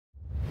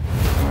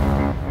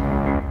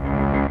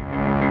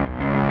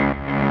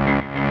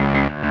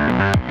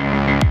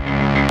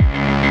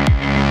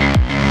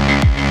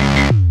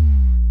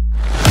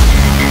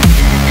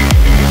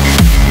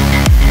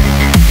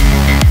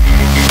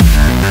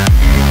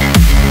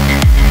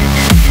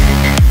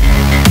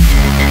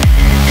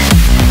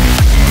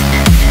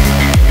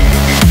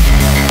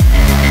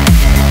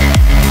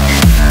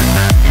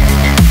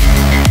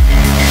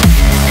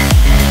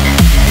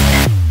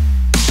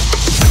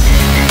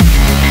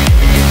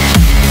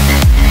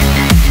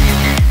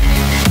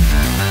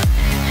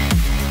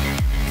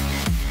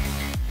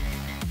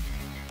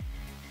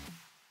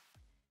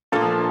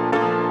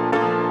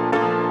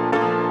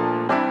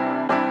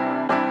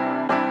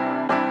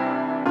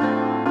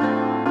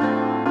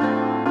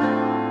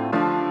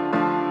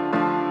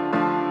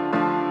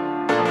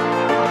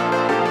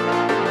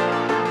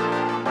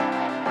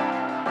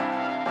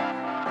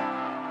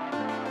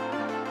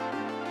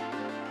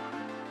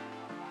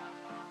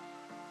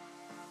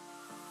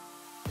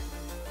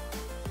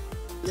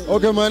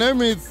Okay, my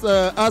name is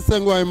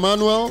Asengwa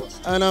Emmanuel,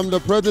 and I'm the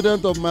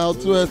president of Mile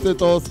 2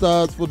 Estate All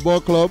Stars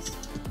Football Club,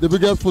 the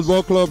biggest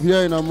football club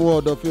here in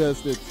Amuwo-Odofin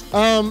Estate.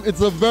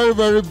 It's a very,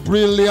 very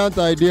brilliant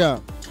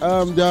idea.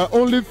 There are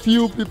only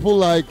few people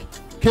like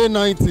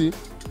K90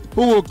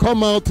 who will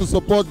come out to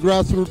support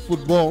grassroots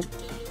football.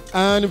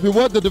 And if you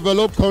watch the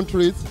developed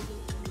countries,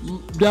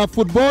 their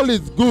football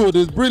is good,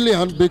 it's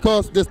brilliant,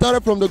 because they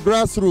started from the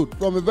grassroots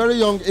from a very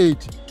young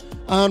age.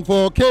 And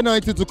for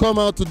K90 to come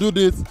out to do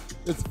this,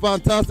 it's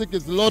fantastic,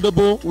 it's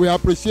laudable, we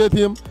appreciate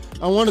him.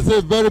 I want to say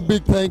a very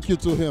big thank you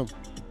to him.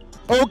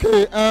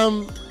 Okay,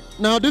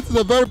 now this is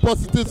a very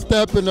positive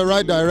step in the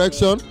right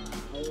direction.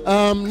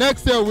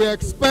 Next year we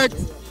expect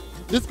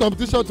this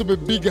competition to be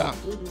bigger,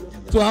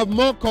 to have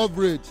more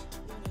coverage,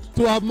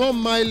 to have more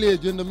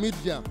mileage in the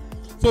media.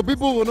 So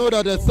people will know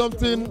that there's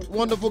something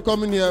wonderful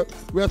coming here.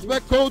 We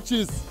expect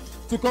coaches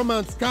to come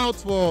and scout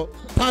for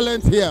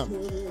talent here.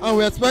 And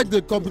we expect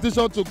the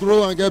competition to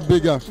grow and get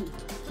bigger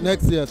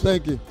next year.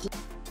 Thank you.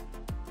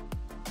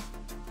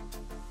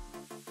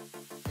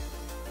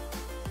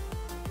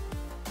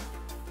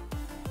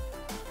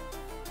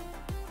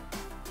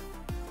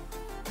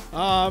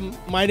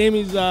 My name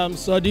is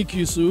Sadiq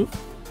Yusuf.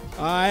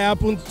 I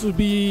happen to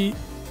be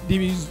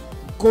the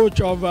coach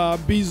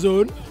of B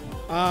Zone.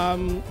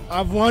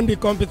 I've won the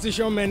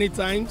competition many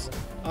times.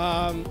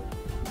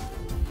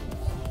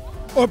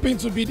 Hoping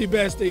to be the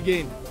best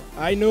again.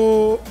 I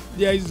know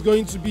there is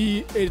going to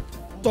be a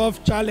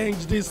tough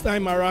challenge this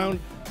time around,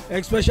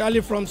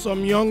 especially from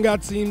some younger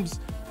teams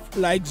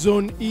like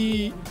Zone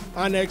E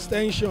and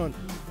Extension.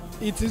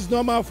 It is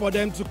normal for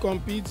them to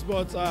compete,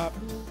 but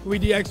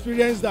with the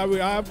experience that we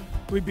have,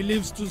 we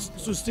believe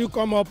to still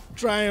come up,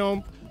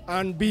 triumph,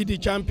 and be the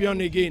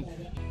champion again.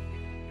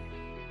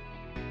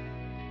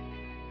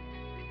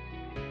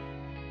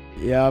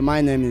 Yeah,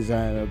 my name is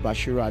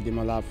Bashiru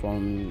Ademola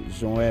from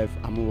Zone F,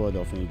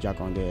 Amuwo-Odofin,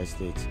 Jakonde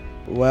Estate.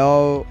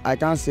 Well, I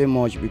can't say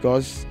much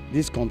because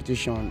this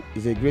competition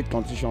is a great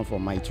competition for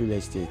my two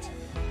estate.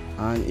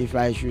 And if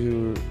I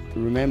should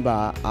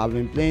remember, I've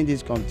been playing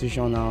this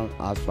competition now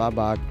as far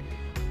back,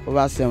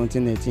 over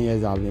 17, 18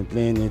 years I've been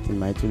playing it in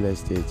my two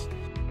estate.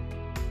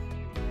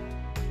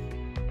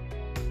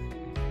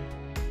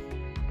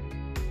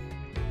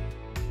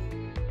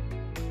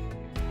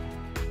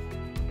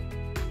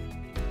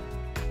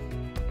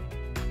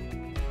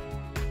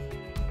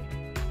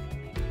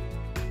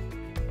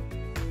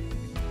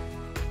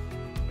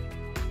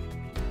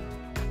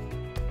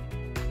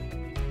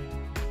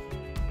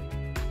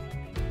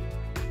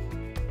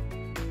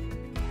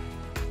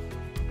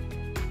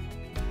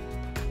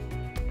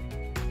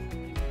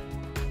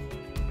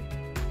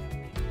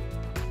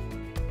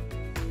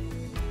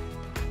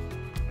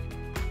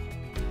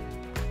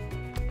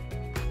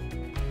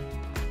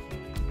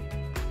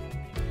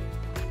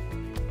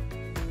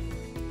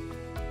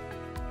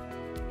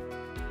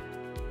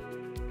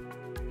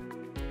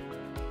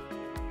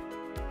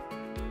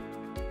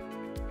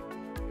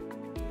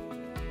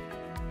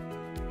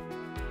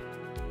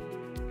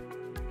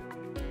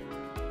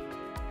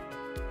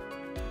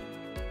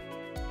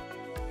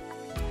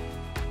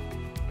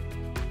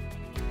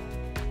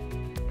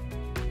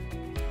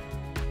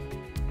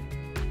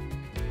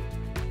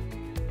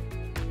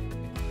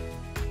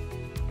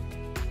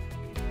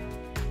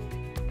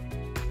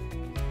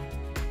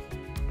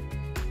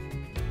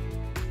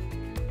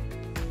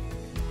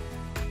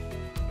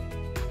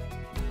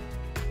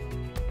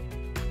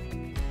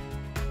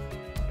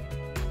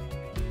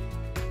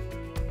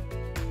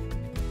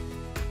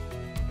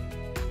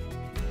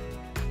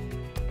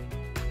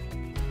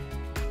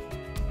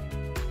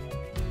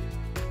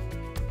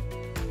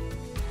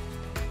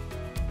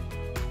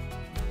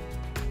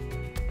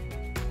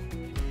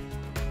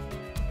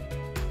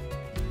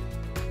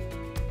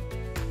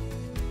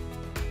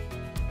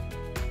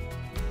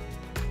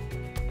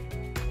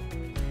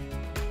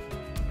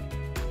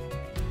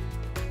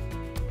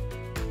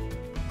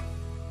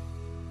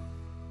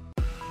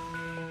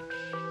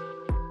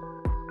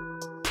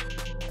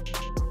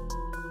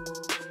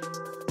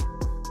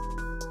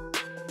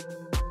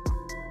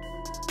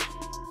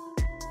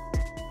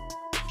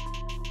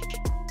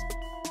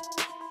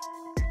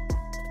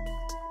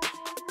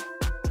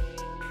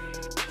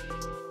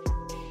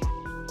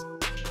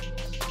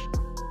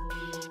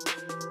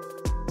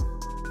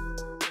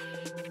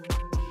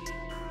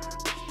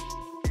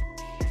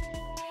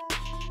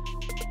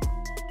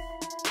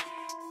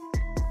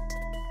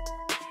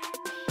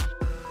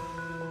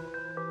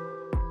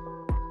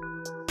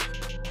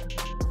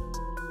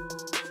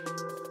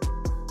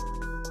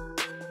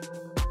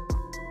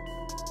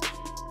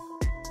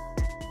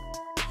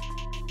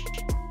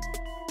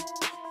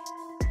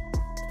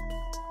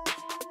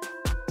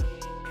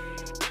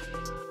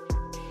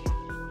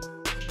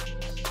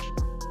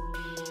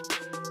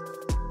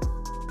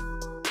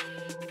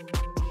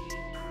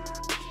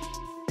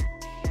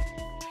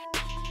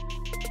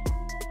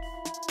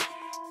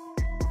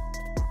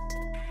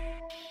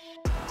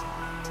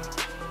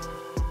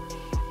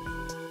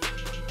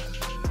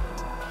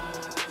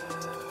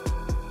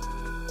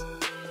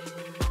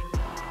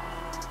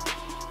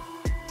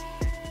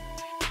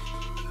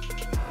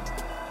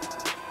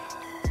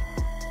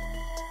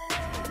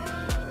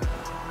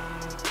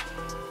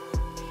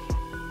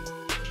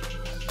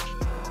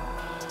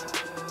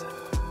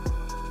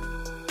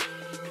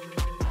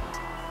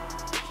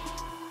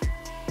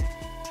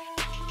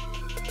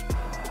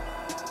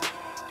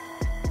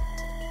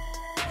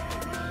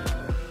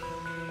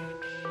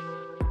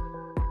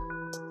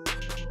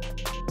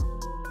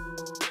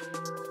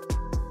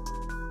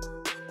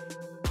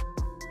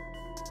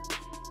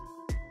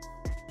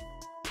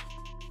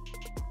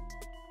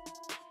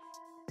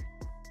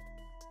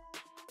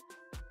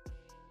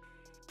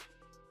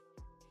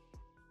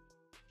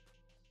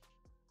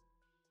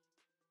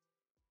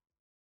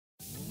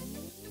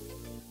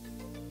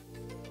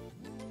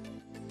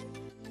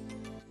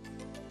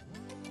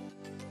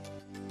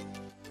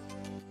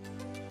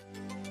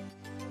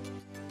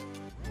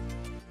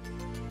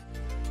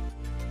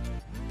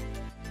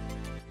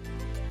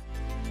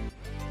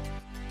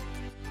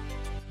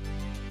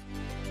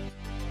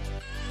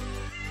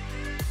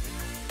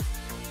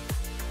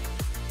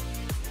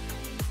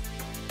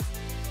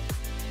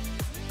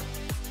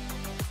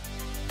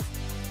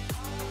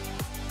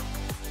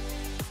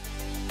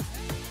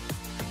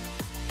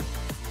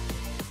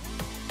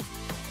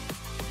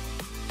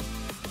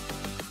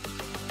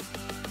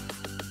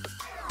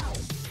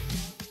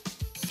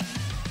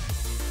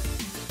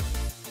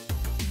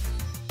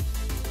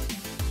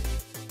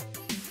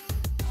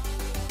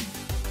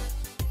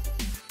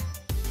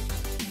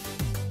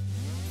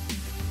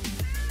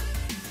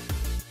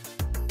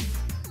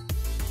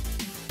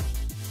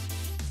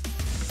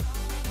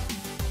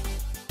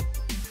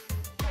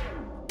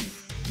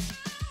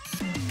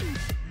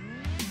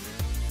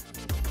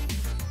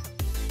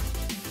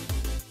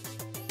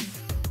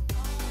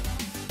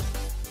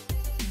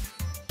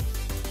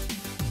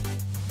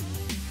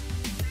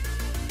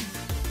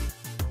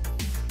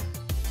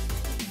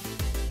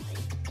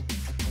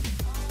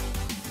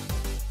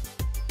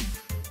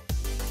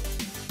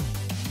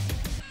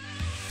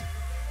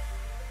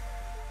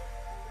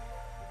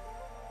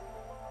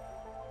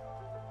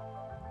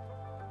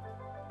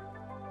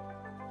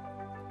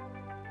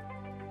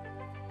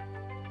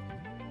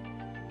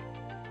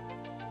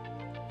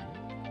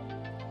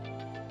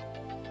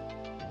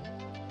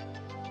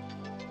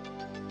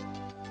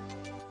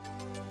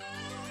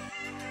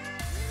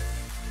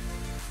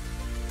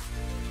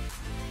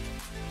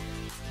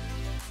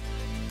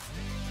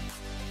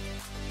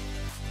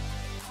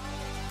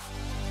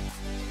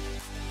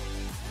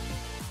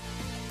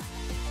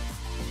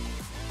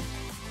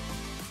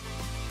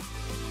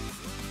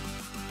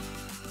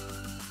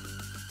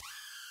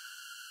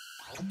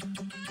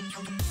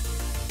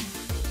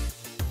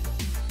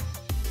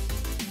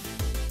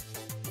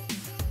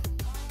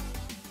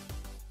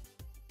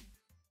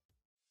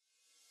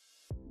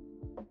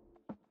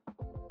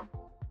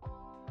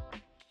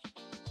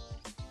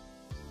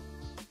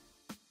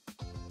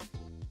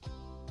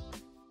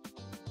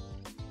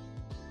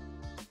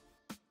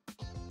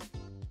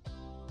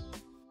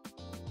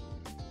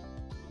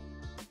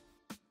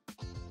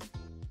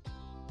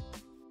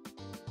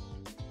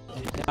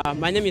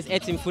 My name is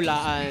Etim Fula,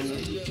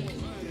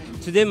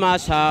 and today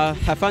match I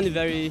found it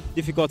very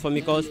difficult for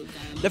me because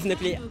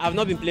definitely I've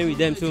not been playing with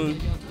them soon.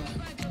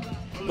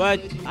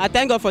 But I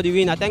thank God for the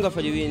win. I thank God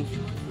for the win.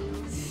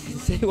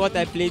 Say what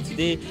I played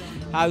today,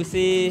 I would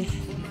say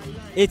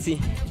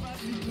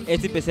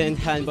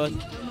 80%. And but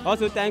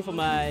also thank for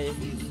my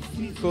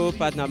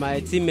co-partner,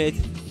 my teammate.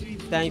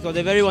 Thank for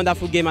the very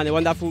wonderful game and a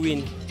wonderful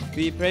win.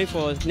 We pray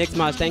for next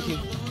match. Thank you.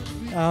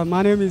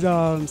 My name is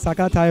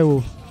Saka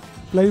Taiwo,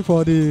 playing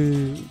for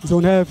the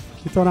Zone F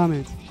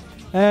tournament.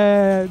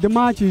 The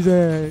match is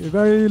a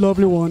very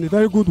lovely one, a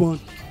very good one.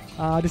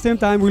 At the same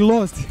time, we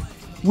lost,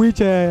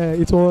 which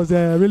it was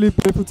really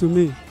painful to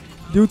me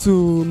due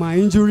to my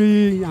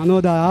injury and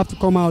all that. I have to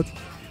come out,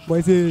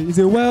 but it's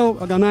a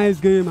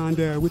well-organized game,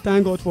 and we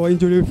thank God for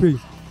injury-free.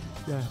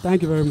 Yeah,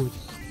 thank you very much.